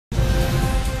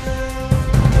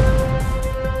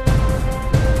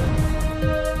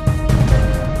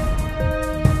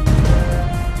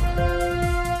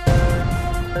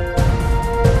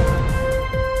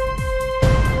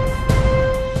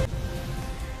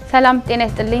ሰላም ጤና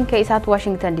ይስጥልኝ ከኢሳት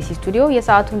ዋሽንግተን ዲሲ ስቱዲዮ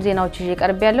የሰዓቱን ዜናዎች ይዤ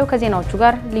ቀርብ ያለው ከዜናዎቹ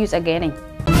ጋር ልዩ ጸጋዬ ነኝ።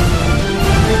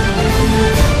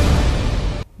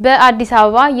 በአዲስ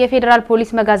አበባ የፌደራል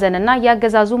ፖሊስ መጋዘንና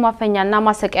ያገዛዙ ማፈኛና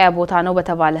ማሰቃያ ቦታ ነው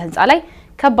በተባለ ህንጻ ላይ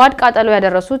ከባድ ቃጠሎ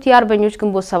ያደረሱት የአርበኞች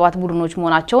ግንቦት 7 ቡድኖች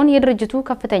መሆናቸውን የድርጅቱ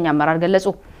ከፍተኛ አመራር ገለጹ።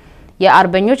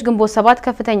 የአርበኞች ግንቦት 7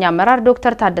 ከፍተኛ አመራር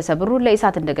ዶክተር ታደሰ ብሩ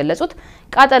ለኢሳት እንደገለጹት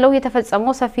ቃጠሎው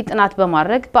የተፈጸመው ሰፊ ጥናት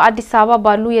በማድረግ በአዲስ አበባ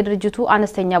ባሉ የድርጅቱ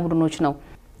አነስተኛ ቡድኖች ነው።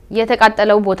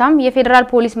 የተቃጠለው ቦታም የፌደራል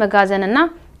ፖሊስ መጋዘንና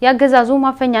ያገዛዙ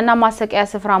ማፈኛና ማሰቃያ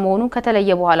ስፍራ መሆኑ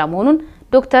ከተለየ በኋላ መሆኑን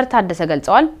ዶክተር ታደሰ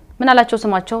ገልጸዋል። ምናላቸው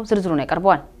ስማቸው ዝርዝሩን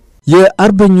ያቀርባል።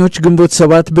 የአርበኞች ግንቦት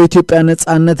 7 በኢትዮጵያ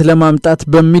ነጻነት ለማምጣት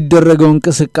በሚደረገው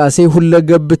እንቅስቃሴ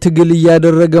ሁለገብ ትግል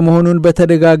እያደረገ መሆኑን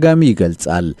በተደጋጋሚ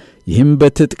ይገልጻል። ይህም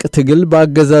በትጥቅ ትግል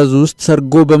በአገዛዙ ውስጥ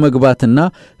ሰርጎ በመግባትና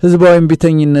ህዝባዊ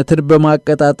እምቢተኝነትን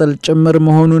በማቀጣጠል ጭምር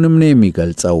መሆኑንም ነው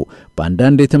የሚገልጸው።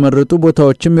 በአንዳንድ የተመረጡ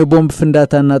ቦታዎችም የቦምብ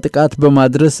ፍንዳታና ጥቃት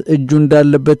በማድረስ እጁ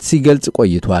እንዳለበት ሲገልጽ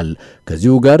ቆይቷል።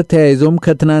 ከዚሁ ጋር ተያይዞም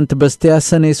ከትናንት በስቲያ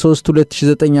ሰኔ 3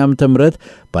 2009 ዓ.ም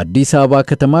በአዲስ አበባ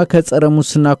ከተማ ከጸረ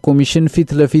ሙስና ኮሚሽን ፊት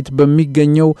ለፊት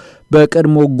በሚገኘው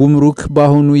በቀድሞ ጉምሩክ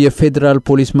ባሁኑ የፌደራል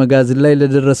ፖሊስ መጋዘን ላይ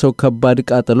ለደረሰው ከባድ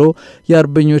ቃጠሎ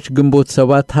የአርበኞች ግንቦት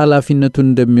 7 ኃላፊነቱን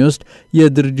እንደሚወስድ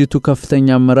የድርጅቱ ከፍተኛ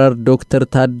አመራር ዶክተር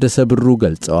ታደሰ ብሩ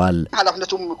ገልጸዋል።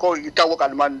 ኃላፊነቱም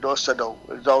ይታወቃል ማን እንደወሰደው።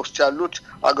 እዛው ውስጥ ያሉት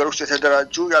አገር ውስጥ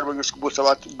የተደራጁ የአርበኞች ግንቦት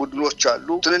 7 ቡድኖች አሉ፣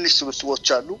 ትንንሽ ስብስቦች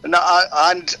አሉ እና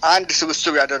አንድ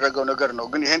ስብስብ ያደረገው ነገር ነው።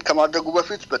 ግን ይሄን ከማድረጉ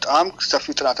በፊት በጣም ሰፊ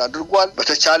ጥናት አድርጓል።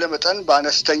 በተቻለ መጠን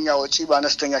በአነስተኛ ወጪ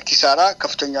በአነስተኛ ኪሳራ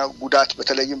ከፍተኛ ጉዳት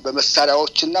በተለይም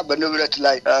በመሳሪያዎችና በንብረት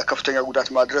ላይ ከፍተኛ ጉዳት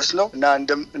ማድረስ ነው እና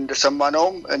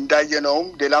እንደሰማነውም እንዳየነውም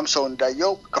ሌላም ሰው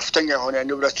እንዳየው ከፍተኛ የሆነ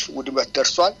ንብረት ውድመት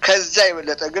ደርሷል። ከዛ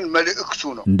የበለጠ ግን መልእክቱ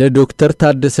ነው። እንደ ዶክተር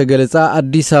ታደሰ ገለጻ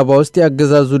አዲስ አበባ ውስጥ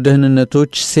ያገዛዙ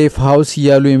ደህንነቶች ሴፍ ሃውስ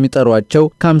ያሉ የሚጠሯቸው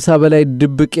ከ50 በላይ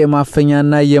ድብቅ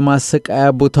የማፈኛና የማሰቃያ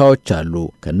ቦታዎች አሉ።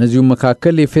 ከነዚሁ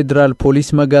መካከል የፌደራል ፖሊስ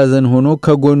መጋዘን ሆኖ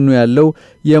ከጎኑ ያለው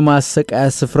የማሰቃያ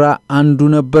ስፍራ አንዱ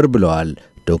ነበር ብለዋል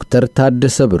ዶክተር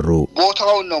ታደሰ ብሩ።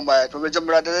 ቦታውን ነው ማየት።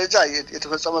 በመጀመሪያ ደረጃ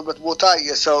የተፈጸመበት ቦታ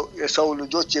የሰው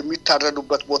ልጆች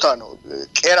የሚታረዱበት ቦታ ነው።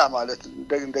 ቄራ ማለት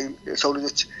የሰው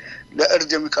ልጆች ለእርድ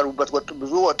የሚቀርቡበት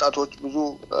ብዙ ወጣቶች ብዙ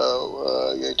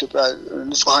የኢትዮጵያ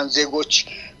ንጹሃን ዜጎች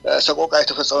ሰቆቃ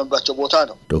የተፈጸመባቸው ቦታ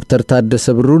ነው። ዶክተር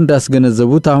ታደሰ ብሩ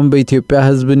እንዳስገነዘቡት አሁን በኢትዮጵያ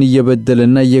ህዝብን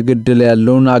እየበደለና እየገደለ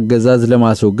ያለውን አገዛዝ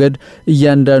ለማስወገድ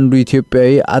እያንዳንዱ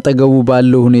ኢትዮጵያዊ አጠገቡ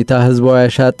ባለው ሁኔታ ህዝባዊ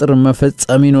አሻጥር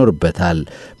መፈጸም ይኖርበታል።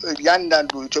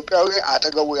 እያንዳንዱ ኢትዮጵያዊ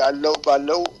አጠገቡ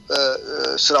ባለው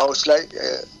ስራዎች ላይ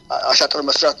አሻጥር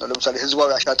መስራት ነው። ለምሳሌ ህዝባዊ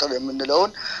አሻጥር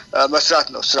የምንለውን መስራት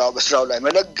ነው። በስራው ላይ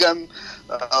መለገም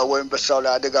ወይም በስራው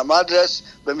ላይ አደጋ ማድረስ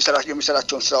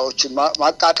የሚሰራቸውን ስራዎችን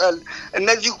ማቃጠል፣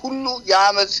 እነዚህ ሁሉ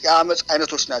የአመጽ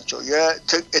አይነቶች ናቸው፣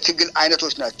 የትግል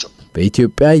አይነቶች ናቸው።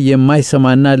 በኢትዮጵያ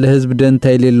የማይሰማና ለህዝብ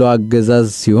ደንታ የሌለው አገዛዝ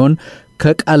ሲሆን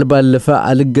ከቃል ባለፈ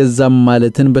አልገዛም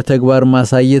ማለትን በተግባር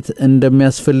ማሳየት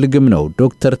እንደሚያስፈልግም ነው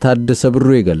ዶክተር ታደሰ ብሩ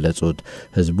የገለጹት።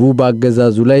 ህዝቡ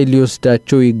በአገዛዙ ላይ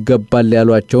ሊወስዳቸው ይገባል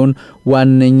ያሏቸውን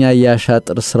ዋነኛ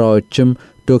ያሻጥር ስራዎችም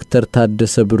ዶክተር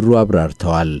ታደሰ ብሩ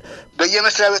አብራርተዋል።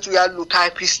 በየመስሪያ ቤቱ ያሉ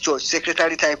ታይፒስቶች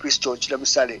ሴክሬታሪ ታይፒስቶች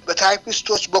ለምሳሌ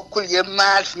በታይፒስቶች በኩል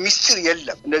የማያልፍ ሚስጥር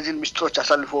የለም። እነዚህን ሚስጥሮች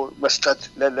አሳልፎ መስጠት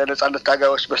ለነጻነት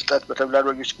ታጋዮች መስጠት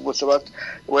በተብላሮች ግንቦት 7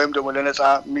 ወይም ደግሞ ለነጻ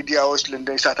ሚዲያዎች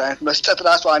ለኢሳት አይነት መስጠት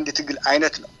ራሱ አንድ ትግል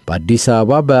አይነት ነው። በአዲስ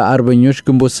አበባ በአርበኞች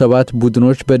ግንቦት 7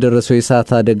 ቡድኖች በደረሰው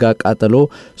የእሳት አደጋ ቃጠሎ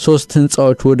 3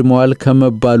 ህንጻዎች ወድመዋል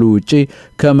ከመባሉ ውጪ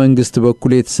ከመንግስት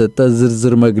በኩል የተሰጠ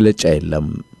ዝርዝር መግለጫ የለም።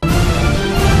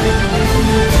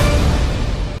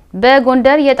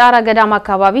 በጎንደር የጣራ ገዳም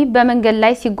አካባቢ በመንገድ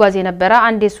ላይ ሲጓዝ የነበረ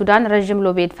አንድ የሱዳን ረጅም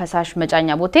ሎቤድ ፈሳሽ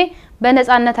መጫኛ ቦቴ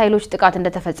በነጻነት ኃይሎች ጥቃት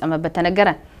እንደተፈጸመበት ተነገረ።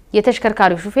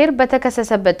 የተሽከርካሪው ሹፌር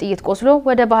በተከሰሰበት ጥይት ቆስሎ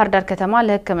ወደ ባህር ዳር ከተማ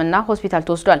ለሕክምና ሆስፒታል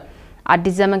ተወስዷል።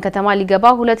 አዲስ ዘመን ከተማ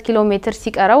ሊገባ 2 ኪሎ ሜትር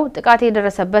ሲቀረው ጥቃት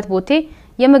የደረሰበት ቦቴ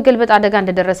የመገልበጥ አደጋ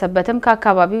እንደደረሰበትም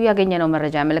ከአካባቢው ያገኘነው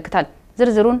መረጃ ያመለክታል።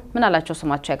 ዝርዝሩን ምናላቸው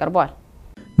ስማቸው ያቀርባል።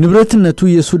 ንብረትነቱ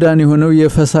የሱዳን የሆነው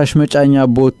የፈሳሽ መጫኛ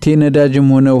ቦቴ ነዳጅም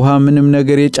ሆነ ውሃ ምንም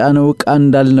ነገር የጫነው ዕቃ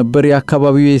እንዳልነበር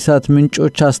የአካባቢው የእሳት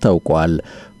ምንጮች አስታውቀዋል።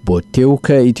 ቦቴው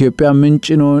ከኢትዮጵያ ምንጭ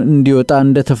ነው እንዲወጣ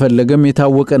እንደተፈለገም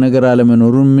የታወቀ ነገር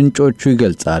አለመኖሩን ምንጮቹ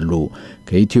ይገልጻሉ።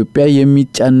 ከኢትዮጵያ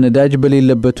የሚጫን ነዳጅ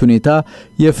በሌለበት ሁኔታ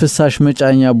የፈሳሽ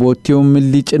መጫኛ ቦቴው ምን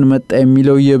ሊጭን መጣ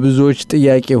የሚለው የብዙዎች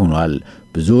ጥያቄ ሆኗል።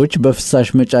 ብዙዎች በፍሳሽ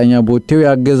መጫኛ ቦቴው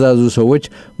ያገዛዙ ሰዎች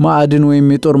ማዕድን ወይም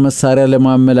የጦር መሳሪያ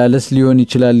ለማመላለስ ሊሆን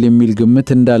ይችላል የሚል ግምት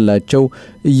እንዳላቸው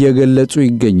እየገለጹ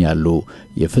ይገኛሉ።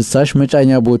 የፍሳሽ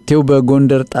መጫኛ ቦቴው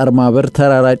በጎንደር ጣርማበር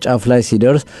ተራራ ጫፍ ላይ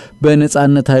ሲደርስ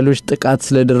በነጻነት ኃይሎች ጥቃት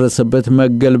ስለደረሰበት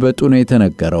መገልበጡ ነው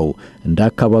የተነገረው። እንደ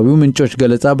አካባቢው ምንጮች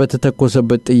ገለጻ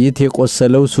በተተኮሰበት ጥይት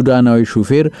የቆሰለው ሱዳናዊ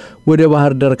ሹፌር ወደ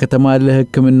ባህር ዳር ከተማ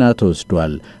ለሕክምና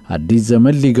ተወስዷል። አዲስ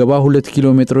ዘመን ሊገባ 2 ኪሎ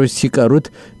ሜትሮች ሲቀሩት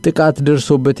ጥቃት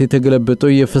ደርሶበት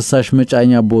የተገለበጠው የፍሳሽ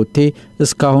መጫኛ ቦቴ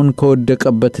እስካሁን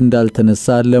ከወደቀበት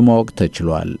እንዳልተነሳ ለማወቅ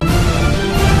ተችሏል።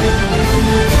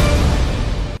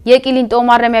 የቂሊንጦ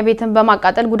ማረሚያ ቤትን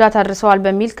በማቃጠል ጉዳት አድርሰዋል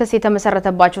በሚል ክስ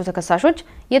የተመሰረተባቸው ተከሳሾች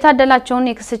የታደላቸውን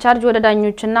የክስ ቻርጅ ወደ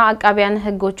ዳኞችና አቃቢያን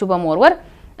ሕጎቹ በመወርወር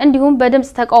እንዲሁም በድምጽ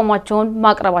ተቃውሟቸውን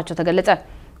ማቅረባቸው ተገለጸ።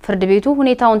 ፍርድ ቤቱ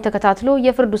ሁኔታውን ተከታትሎ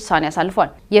የፍርድ ውሳኔ አሳልፏል።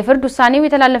 የፍርድ ውሳኔው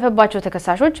የተላለፈባቸው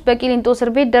ተከሳሾች በቂሊንጦ እስር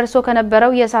ቤት ደርሶ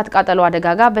ከነበረው የእሳት ቃጠሎ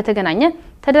አደጋ ጋር በተገናኘ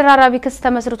ተደራራቢ ክስ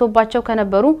ተመስርቶባቸው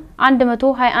ከነበሩ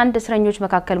 121 እስረኞች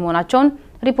መካከል መሆናቸውን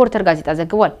ሪፖርተር ጋዜጣ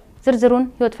ዘግቧል። ዝርዝሩን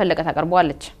ህይወት ፈለቀ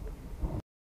ታቀርበዋለች።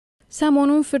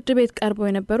 ሰሞኑን ፍርድ ቤት ቀርበው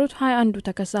የነበሩት 21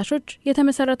 ተከሳሾች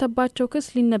የተመሰረተባቸው ክስ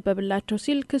ሊነበብላቸው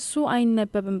ሲል ክሱ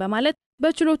አይነበብም በማለት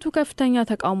በችሎቱ ከፍተኛ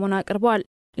ተቃውሞን አቅርበዋል።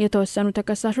 የተወሰኑ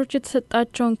ተከሳሾች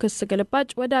የተሰጣቸውን ክስ ግልባጭ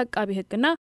ወደ አቃቢ ሕግና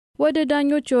ወደ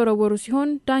ዳኞች የወረወሩ ሲሆን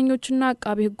ዳኞችና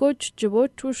አቃቢ ሕጎች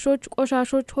ጅቦች፣ ውሾች፣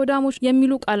 ቆሻሾች፣ ሆዳሞች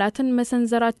የሚሉ ቃላትን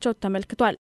መሰንዘራቸው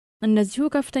ተመልክቷል። እነዚሁ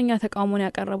ከፍተኛ ተቃውሞን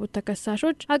ያቀረቡት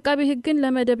ተከሳሾች አቃቢ ሕግን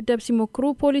ለመደብደብ ሲሞክሩ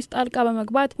ፖሊስ ጣልቃ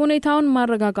በመግባት ሁኔታውን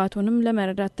ማረጋጋቱንም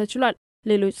ለመረዳት ተችሏል።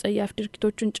 ሌሎች ጸያፍ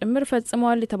ድርጊቶችን ጭምር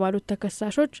ፈጽመዋል የተባሉት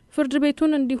ተከሳሾች ፍርድ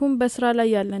ቤቱን እንዲሁም በስራ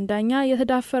ላይ ያለን ዳኛ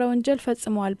የተዳፈረ ወንጀል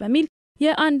ፈጽመዋል በሚል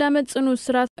የ1 ዓመት ጽኑ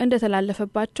እስራት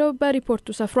እንደተላለፈባቸው በሪፖርቱ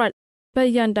ሰፍሯል።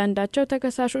 በእያንዳንዳቸው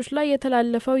ተከሳሾች ላይ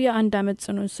የተላለፈው የ1 ዓመት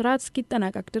ጽኑ እስራት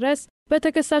እስኪጠናቀቅ ድረስ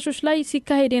በተከሳሾች ላይ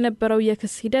ሲካሄድ የነበረው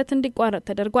የክስ ሂደት እንዲቋረጥ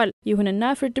ተደርጓል።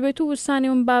 ይሁንና ፍርድ ቤቱ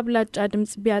ውሳኔውን በአብላጫ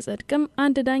ድምጽ ቢያጸድቅም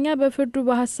አንድ ዳኛ በፍርዱ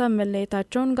በሐሳብ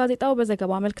መለየታቸውን ጋዜጣው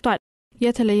በዘገባው አመልክቷል።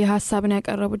 የተለየ ሐሳብን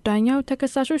ያቀረቡት ዳኛው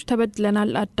ተከሳሾች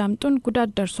ተበድለናል፣ አዳምጡን፣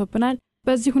 ጉዳት ደርሶብናል፣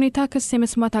 በዚህ ሁኔታ ክስ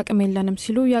የመስማት አቅም የለንም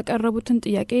ሲሉ ያቀረቡትን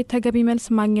ጥያቄ ተገቢ መልስ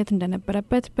ማግኘት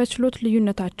እንደነበረበት በችሎት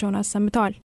ልዩነታቸውን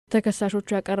አሰምተዋል። ተከሳሾቹ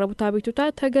ያቀረቡት አቤቱታ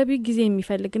ተገቢ ጊዜ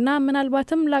የሚፈልግና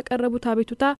ምናልባትም ላቀረቡት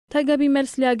አቤቱታ ተገቢ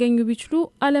መልስ ሊያገኙ ቢችሉ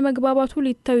አለመግባባቱ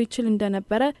ሊተው ይችል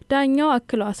እንደነበረ ዳኛው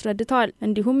አክለው አስረድተዋል።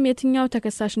 እንዲሁም የትኛው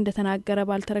ተከሳሽ እንደተናገረ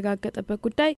ባልተረጋገጠበት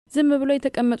ጉዳይ ዝም ብሎ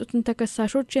የተቀመጡትን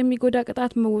ተከሳሾች የሚጎዳ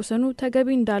ቅጣት መወሰኑ ተገቢ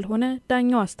እንዳልሆነ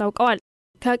ዳኛው አስታውቀዋል።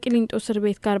 ከቂሊንጦ እስር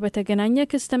ቤት ጋር በተገናኘ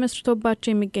ክስ ተመስርቶባቸው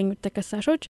የሚገኙት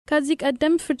ተከሳሾች ከዚህ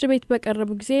ቀደም ፍርድ ቤት በቀረቡ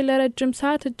ጊዜ ለረጅም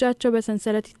ሰዓት እጃቸው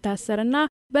በሰንሰለት ይታሰርና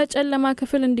በጨለማ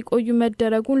ክፍል እንዲቆዩ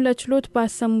መደረጉን ለችሎት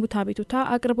ባሰሙት አቤቱታ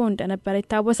አቅርበው እንደነበረ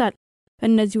ይታወሳል።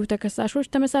 እነዚሁ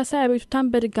ተከሳሾች ተመሳሳይ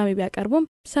አቤቱታን በድጋሚ ቢያቀርቡም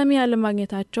ሰሚ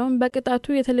ያለማግኘታቸውን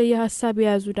በቅጣቱ የተለየ ሐሳብ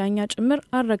የያዙ ዳኛ ጭምር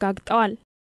አረጋግጠዋል።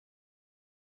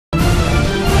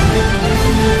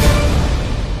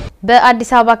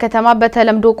 በአዲስ አበባ ከተማ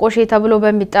በተለምዶ ቆሼ ተብሎ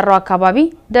በሚጠራው አካባቢ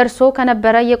ደርሶ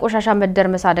ከነበረ የቆሻሻ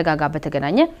መደርመስ አደጋ ጋር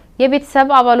በተገናኘ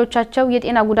የቤተሰብ አባሎቻቸው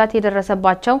የጤና ጉዳት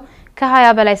የደረሰባቸው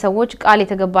ከ20 በላይ ሰዎች ቃል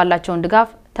የተገባላቸውን ድጋፍ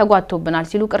ተጓቶብናል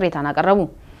ሲሉ ቅሬታን አቀረቡ።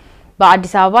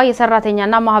 በአዲስ አበባ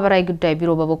የሰራተኛና ማህበራዊ ጉዳይ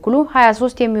ቢሮ በበኩሉ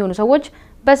 23 የሚሆኑ ሰዎች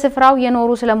በስፍራው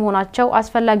የኖሩ ስለመሆናቸው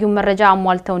አስፈላጊውን መረጃ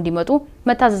አሟልተው እንዲመጡ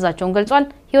መታዘዛቸውን ገልጿል።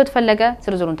 ህይወት ፈለገ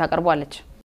ዝርዝሩን ታቀርባለች።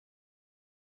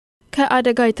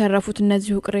 ከአደጋ የተረፉት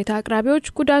እነዚሁ ቅሬታ አቅራቢዎች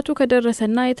ጉዳቱ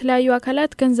ከደረሰና የተለያዩ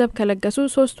አካላት ገንዘብ ከለገሱ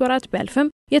 3 ወራት ቢያልፍም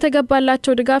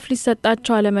የተገባላቸው ድጋፍ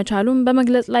ሊሰጣቸው አለመቻሉን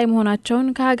በመግለጽ ላይ መሆናቸውን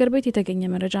ከሀገር ቤት የተገኘ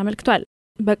መረጃ አመልክቷል።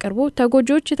 በቅርቡ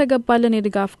ተጎጂዎች የተገባልን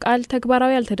የድጋፍ ቃል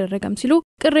ተግባራዊ አልተደረገም ሲሉ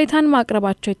ቅሬታን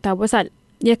ማቅረባቸው ይታወሳል።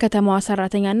 የከተማዋ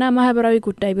ሰራተኛና ማህበራዊ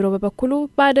ጉዳይ ቢሮ በበኩሉ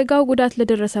በአደጋው ጉዳት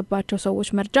ለደረሰባቸው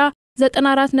ሰዎች መርጃ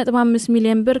 94.5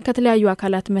 ሚሊዮን ብር ከተለያዩ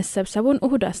አካላት መሰብሰቡን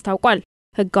እሁድ አስታውቋል።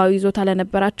 ህጋዊ ይዞታ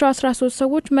ለነበራቸው 13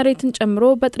 ሰዎች መሬትን ጨምሮ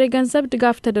በጥሬ ገንዘብ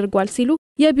ድጋፍ ተደርጓል ሲሉ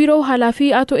የቢሮው ኃላፊ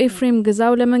አቶ ኤፍሬም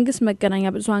ግዛው ለመንግስት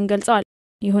መገናኛ ብዙሃን ገልጸዋል።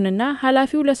 ይሁንና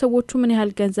ኃላፊው ለሰዎቹ ምን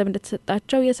ያህል ገንዘብ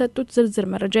እንደተሰጣቸው የሰጡት ዝርዝር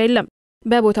መረጃ የለም።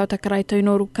 በቦታው ተከራይተው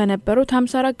ይኖሩ ከነበሩት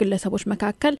 54 ግለሰቦች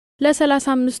መካከል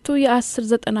ለ35ቱ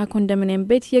የ1090 ኮንዶሚኒየም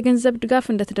ቤት የገንዘብ ድጋፍ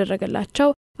እንደተደረገላቸው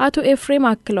አቶ ኤፍሬም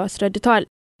አክለው አስረድተዋል።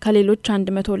 ከሌሎች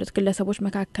 102 ግለሰቦች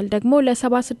መካከል ደግሞ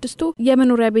ለ76ቱ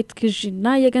የመኖሪያ ቤት ግዢና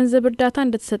የገንዘብ እርዳታ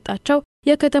እንደተሰጣቸው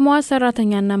የከተማዋ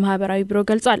ሰራተኛና ማህበራዊ ቢሮ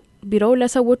ገልጿል። ቢሮው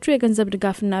ለሰዎቹ የገንዘብ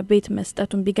ድጋፍና ቤት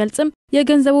መስጠቱን ቢገልጽም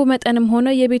የገንዘቡ መጠንም ሆነ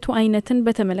የቤቱ አይነትን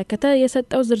በተመለከተ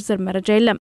የሰጠው ዝርዝር መረጃ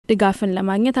የለም። ድጋፍን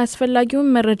ለማግኘት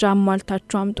አስፈላጊውን መረጃ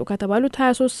አሟልታችሁ አምጡ ከተባሉት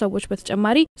 23 ሰዎች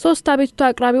በተጨማሪ 3 አቤቱታ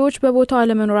አቅራቢዎች በቦታው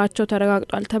አለመኖራቸው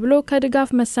ተረጋግጧል ተብሎ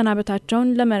ከድጋፍ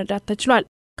መሰናበታቸውን ለመረዳት ተችሏል።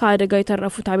 ከአደጋው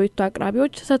የተረፉት አቤቱታ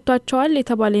አቅራቢዎች ተሰጥቷቸዋል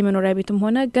የተባለ የመኖሪያ ቤትም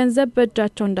ሆነ ገንዘብ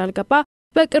በእጃቸው እንዳልገባ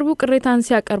በቅርቡ ቅሬታን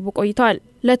ሲያቀርቡ ቆይተዋል።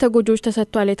 ለተጎጆች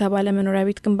ተሰጥቷል የተባለ መኖሪያ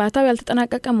ቤት ግንባታው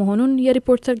ያልተጠናቀቀ መሆኑን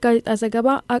የሪፖርተር ጋዜጣ ዘገባ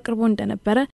አቅርቦ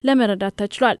እንደነበረ ለመረዳት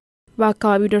ተችሏል።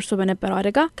 በአካባቢው ደርሶ በነበረው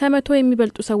አደጋ ከ100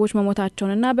 የሚበልጡ ሰዎች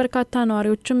መሞታቸውንና በርካታ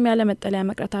ነዋሪዎችም ያለ መጠለያ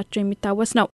መቅረታቸው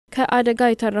የሚታወስ ነው። ከአደጋ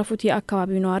የተረፉት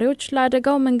የአካባቢው ነዋሪዎች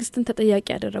ለአደጋው መንግስትን ተጠያቂ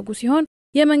ያደረጉ ሲሆን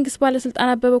የመንግስት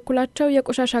ባለስልጣናት በበኩላቸው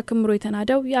የቆሻሻ ክምሩ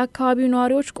የተናደው የአካባቢው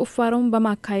ነዋሪዎች ቁፋሮውን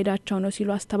በማካሄዳቸው ነው ሲሉ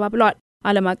አስተባብለዋል።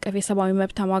 ዓለም አቀፍ የሰብአዊ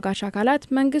መብት ተሟጋች አካላት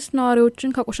መንግስት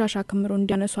ነዋሪዎችን ከቆሻሻ ክምሩ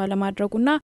እንዲያነሱ ለማድረጉና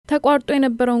ተቋርጦ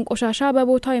የነበረውን ቆሻሻ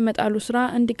በቦታው የመጣሉ ስራ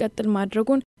እንዲቀጥል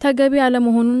ማድረጉን ተገቢ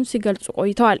አለመሆኑን ሲገልጹ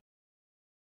ቆይተዋል።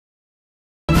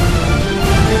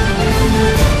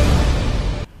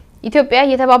 ኢትዮጵያ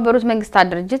የተባበሩት መንግስታት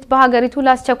ድርጅት በሀገሪቱ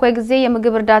ለአስቸኳይ ጊዜ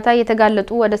የምግብ እርዳታ የተጋለጡ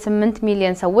ወደ 8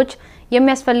 ሚሊዮን ሰዎች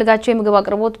የሚያስፈልጋቸው የምግብ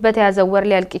አቅርቦት በተያዘው ወር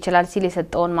ሊያልቅ ይችላል ሲል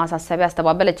የሰጠውን ማሳሰቢያ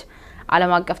አስተባበለች።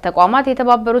 ዓለም አቀፍ ተቋማት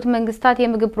የተባበሩት መንግስታት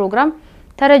የምግብ ፕሮግራም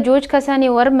ተረጂዎች ከሰኔ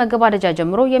ወር መገባደጃ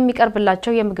ጀምሮ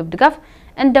የሚቀርብላቸው የምግብ ድጋፍ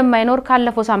እንደማይኖር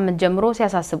ካለፈው ሳምንት ጀምሮ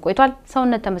ሲያሳስብ ቆይቷል።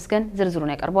 ሰውነት ተመስገን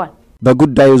ዝርዝሩን ያቀርባል።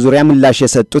 በጉዳዩ ዙሪያ ምላሽ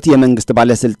የሰጡት የመንግስት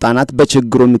ባለስልጣናት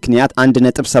በችግሩ ምክንያት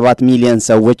 1.7 ሚሊዮን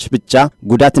ሰዎች ብቻ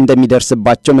ጉዳት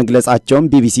እንደሚደርስባቸው መግለጻቸውን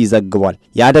ቢቢሲ ዘግቧል።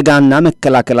 የአደጋና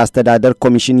መከላከል አስተዳደር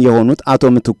ኮሚሽን የሆኑት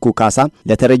አቶ ምትኩ ካሳ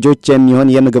ለተረጂዎች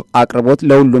የሚሆን የምግብ አቅርቦት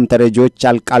ለሁሉም ተረጂዎች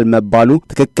ያልቃል መባሉ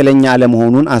ትክክለኛ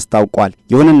አለመሆኑን አስታውቋል።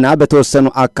 ይሁንና በተወሰኑ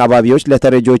አካባቢዎች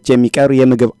ለተረጂዎች የሚቀር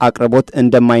የምግብ አቅርቦት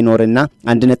እንደማይኖርና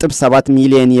 1.7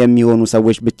 ሚሊዮን የሚሆኑ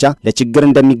ሰዎች ብቻ ለችግር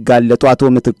እንደሚጋለጡ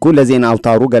አቶ ምትኩ ለዜና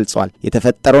አውታሩ ገልጸዋል።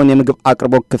 የተፈጠረውን የምግብ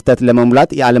አቅርቦት ክፍተት ለመሙላት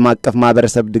የዓለም አቀፍ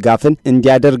ማህበረሰብ ድጋፍን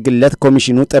እንዲያደርግለት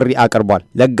ኮሚሽኑ ጥሪ አቅርቧል።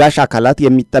 ለጋሽ አካላት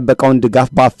የሚጠበቀውን ድጋፍ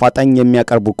በአፋጣኝ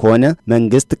የሚያቀርቡ ከሆነ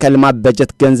መንግስት ከልማት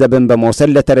በጀት ገንዘብን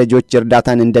በመውሰድ ለተረጂዎች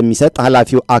እርዳታን እንደሚሰጥ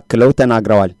ኃላፊው አክለው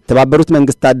ተናግረዋል። የተባበሩት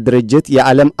መንግስታት ድርጅት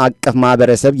የዓለም አቀፍ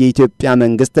ማህበረሰብ የኢትዮጵያ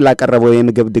መንግስት ላቀረበው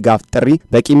የምግብ ድጋፍ ጥሪ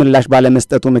በቂ ምላሽ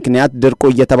ባለመስጠቱ ምክንያት ድርቁ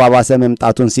እየተባባሰ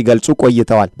መምጣቱን ሲገልጹ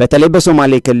ቆይተዋል። በተለይ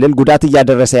በሶማሌ ክልል ጉዳት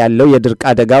እያደረሰ ያለው የድርቅ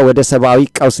አደጋ ወደ ሰብአዊ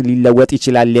ቀውስ ሊለወጥ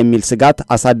ይችላል የሚል ስጋት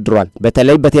አሳድሯል።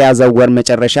 በተለይ በተያዘው ወር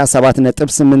መጨረሻ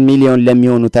 7.8 ሚሊዮን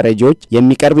ለሚሆኑ ተረጂዎች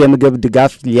የሚቀርብ የምግብ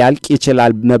ድጋፍ ሊያልቅ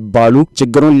ይችላል መባሉ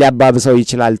ችግሩን ሊያባብሰው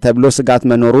ይችላል ተብሎ ስጋት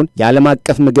መኖሩን የዓለም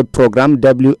አቀፍ ምግብ ፕሮግራም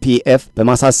WPF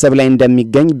በማሳሰብ ላይ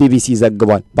እንደሚገኝ ቢቢሲ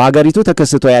ዘግቧል። በአገሪቱ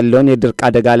ተከስቶ ያለውን የድርቅ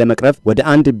አደጋ ለመቅረፍ ወደ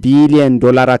 $1 ቢሊዮን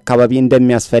አካባቢ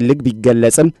እንደሚያስፈልግ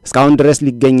ቢገለጽም እስካሁን ድረስ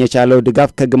ሊገኝ የቻለው ድጋፍ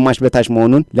ከግማሽ በታች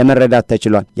መሆኑን ለመረዳት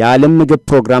ተችሏል። የዓለም ምግብ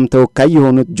ፕሮግራም ተወካይ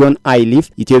የሆኑት ጆን አይሊፍ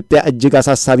ኢትዮጵያ እጅግ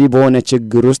አሳሳቢ በሆነ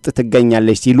ችግር ውስጥ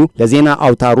ትገኛለች ሲሉ ለዜና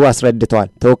አውታሩ አስረድተዋል።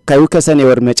 ተወካዩ ከሰኔ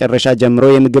ወር መጨረሻ ጀምሮ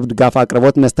የምግብ ድጋፍ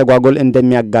አቅርቦት መስተጓጎል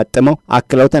እንደሚያጋጥመው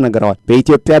አክለው ተናግረዋል።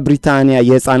 በኢትዮጵያ ብሪታንያ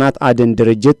የህፃናት አድን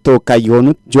ድርጅት ተወካይ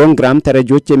የሆኑት ጆን ግራም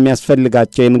ተረጂዎች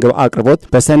የሚያስፈልጋቸው የምግብ አቅርቦት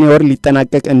በሰኔ ወር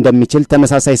ሊጠናቀቅ እንደሚችል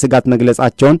ተመሳሳይ ስጋት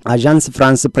መግለጻቸውን አዣንስ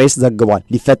ፍራንስ ፕሬስ ዘግቧል።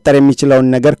 ሊፈጠር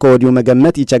የሚችለውን ነገር ከወዲሁ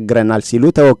መገመት ይቸግረናል ሲሉ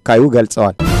ተወካዩ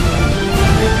ገልጸዋል።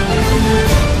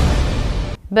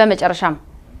 በመጨረሻም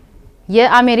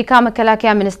የአሜሪካ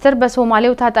መከላከያ ሚኒስትር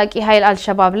በሶማሌው ታጣቂ ኃይል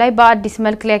አልሸባብ ላይ በአዲስ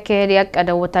መልክ ሊያካሄድ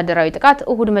ያቀደው ወታደራዊ ጥቃት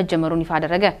እሁድ መጀመሩን ይፋ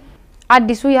አደረገ።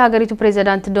 አዲሱ የሀገሪቱ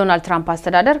ፕሬዝዳንት ዶናልድ ትራምፕ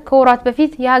አስተዳደር ከወራት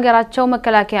በፊት የሀገራቸው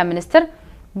መከላከያ ሚኒስትር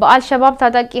በአልሸባብ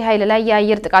ታጣቂ ኃይል ላይ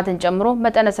የአየር ጥቃትን ጨምሮ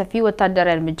መጠነ ሰፊ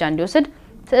ወታደራዊ እርምጃ እንዲወስድ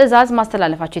ትዕዛዝ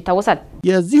ማስተላለፋቸው ይታወሳል።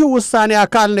 የዚህ ውሳኔ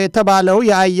አካል ነው የተባለው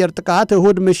የአየር ጥቃት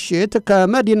እሁድ ምሽት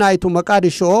ከመዲናይቱ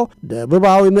መቃዲሾ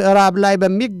ደቡባዊ ምዕራብ ላይ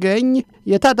በሚገኝ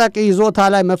የታጣቂ ይዞታ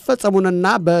ላይ መፈጸሙንና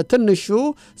በትንሹ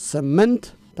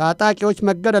 8 ታጣቂዎች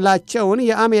መገደላቸውን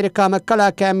የአሜሪካ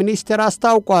መከላከያ ሚኒስቴር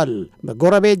አስታውቋል።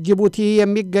 በጎረቤት ጅቡቲ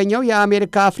የሚገኘው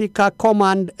የአሜሪካ አፍሪካ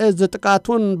ኮማንድ እዝ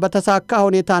ጥቃቱን በተሳካ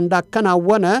ሁኔታ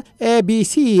እንዳከናወነ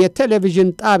ኤቢሲ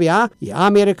የቴሌቪዥን ጣቢያ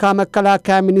የአሜሪካ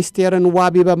መከላከያ ሚኒስቴርን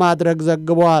ዋቢ በማድረግ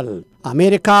ዘግቧል።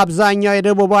 አሜሪካ አብዛኛው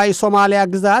የደቡባዊ ሶማሊያ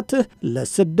ግዛት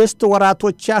ለ6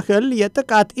 ወራቶች ያህል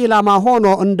የጥቃት ኢላማ ሆኖ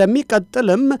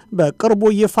እንደሚቀጥልም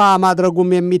በቅርቡ ይፋ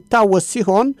ማድረጉም የሚታወስ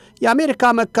ሲሆን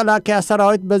የአሜሪካ መከላከያ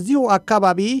ሰራዊት በዚሁ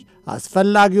አካባቢ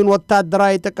አስፈላጊውን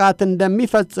ወታደራዊ ጥቃት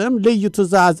እንደሚፈጽም ልዩ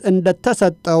ትዕዛዝ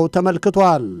እንደተሰጠው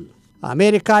ተመልክቷል።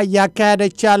 አሜሪካ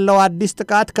ያካሄደች ያለው አዲስ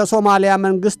ጥቃት ከሶማሊያ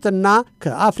መንግስትና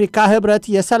ከአፍሪካ ህብረት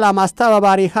የሰላም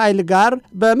አስተባባሪ ኃይል ጋር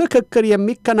በምክክር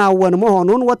የሚከናወን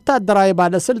መሆኑን ወታደራዊ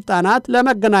ባለስልጣናት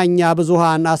ለመገናኛ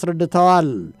ብዙሃን አስረድተዋል።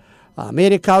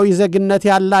 አሜሪካዊ ዜግነት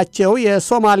ያላቸው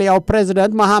የሶማሊያው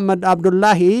ፕሬዝዳንት መሐመድ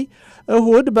አብዱላሂ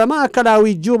እሁድ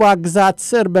በማዕከላዊ ጁባ ግዛት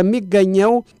ስር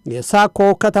በሚገኘው የሳኮ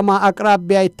ከተማ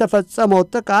አቅራቢያ የተፈጸመው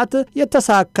ጥቃት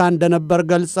የተሳካ እንደነበር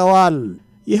ገልጸዋል።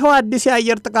 ይህ አዲስ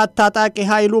የአየር ጥቃት ታጣቂ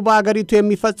ኃይሉ በአገሪቱ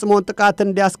የሚፈጽመውን ጥቃት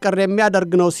እንዲያስቀር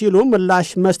የሚያደርግ ነው ሲሉ ምላሽ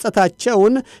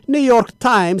መስጠታቸውን ኒውዮርክ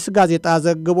ታይምስ ጋዜጣ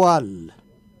ዘግቧል።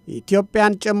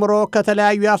 ኢትዮጵያን ጨምሮ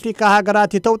ከተለያዩ የአፍሪካ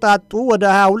ሀገራት የተውጣጡ ወደ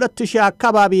 22000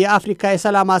 አካባቢ የአፍሪካ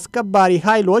የሰላም አስከባሪ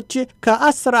ኃይሎች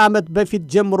ከ10 ዓመት በፊት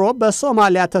ጀምሮ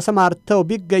በሶማሊያ ተሰማርተው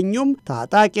ቢገኙም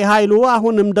ታጣቂ ኃይሉ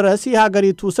አሁንም ድረስ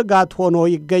የሀገሪቱ ስጋት ሆኖ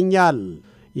ይገኛል።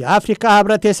 የአፍሪካ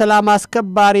ህብረት የሰላም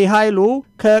አስከባሪ ኃይሉ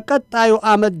ከቀጣዩ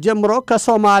ዓመት ጀምሮ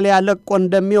ከሶማሊያ ለቆ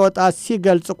እንደሚወጣ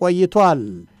ሲገልጽ ቆይቷል።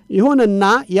 ይሁንና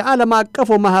የዓለም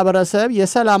አቀፉ ማህበረሰብ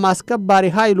የሰላም አስከባሪ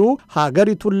ኃይሉ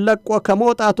ሀገሪቱን ለቆ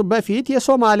ከመውጣቱ በፊት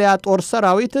የሶማሊያ ጦር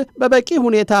ሰራዊት በበቂ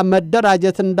ሁኔታ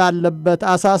መደራጀት እንዳለበት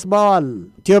አሳስበዋል።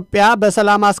 ኢትዮጵያ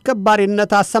በሰላም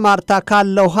አስከባሪነት አሰማርታ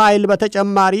ካለው ኃይል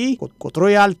በተጨማሪ ቁጥሩ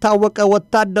ያልታወቀ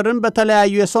ወታደርን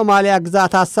በተለያዩ የሶማሊያ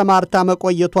ግዛት አሰማርታ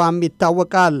መቆየቷም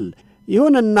ይታወቃል።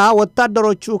 ይሁንና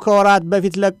ወታደሮቹ ከወራት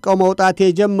በፊት ለቀው መውጣት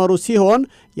የጀመሩ ሲሆን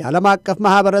የዓለም አቀፍ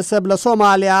ማህበረሰብ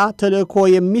ለሶማሊያ ተልእኮ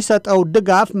የሚሰጠው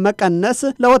ድጋፍ መቀነስ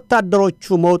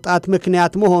ለወታደሮቹ መውጣት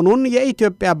ምክንያት መሆኑን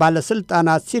የኢትዮጵያ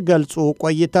ባለስልጣናት ሲገልጹ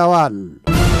ቆይተዋል።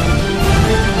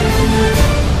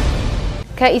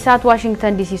 ከኢሳት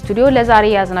ዋሽንግተን ዲሲ ስቱዲዮ ለዛሬ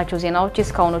ያዝናቸው ዜናዎች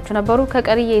እስካሁኖቹ ነበሩ።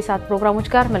 ከቀሪ የኢሳት ፕሮግራሞች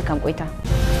ጋር መልካም ቆይታ።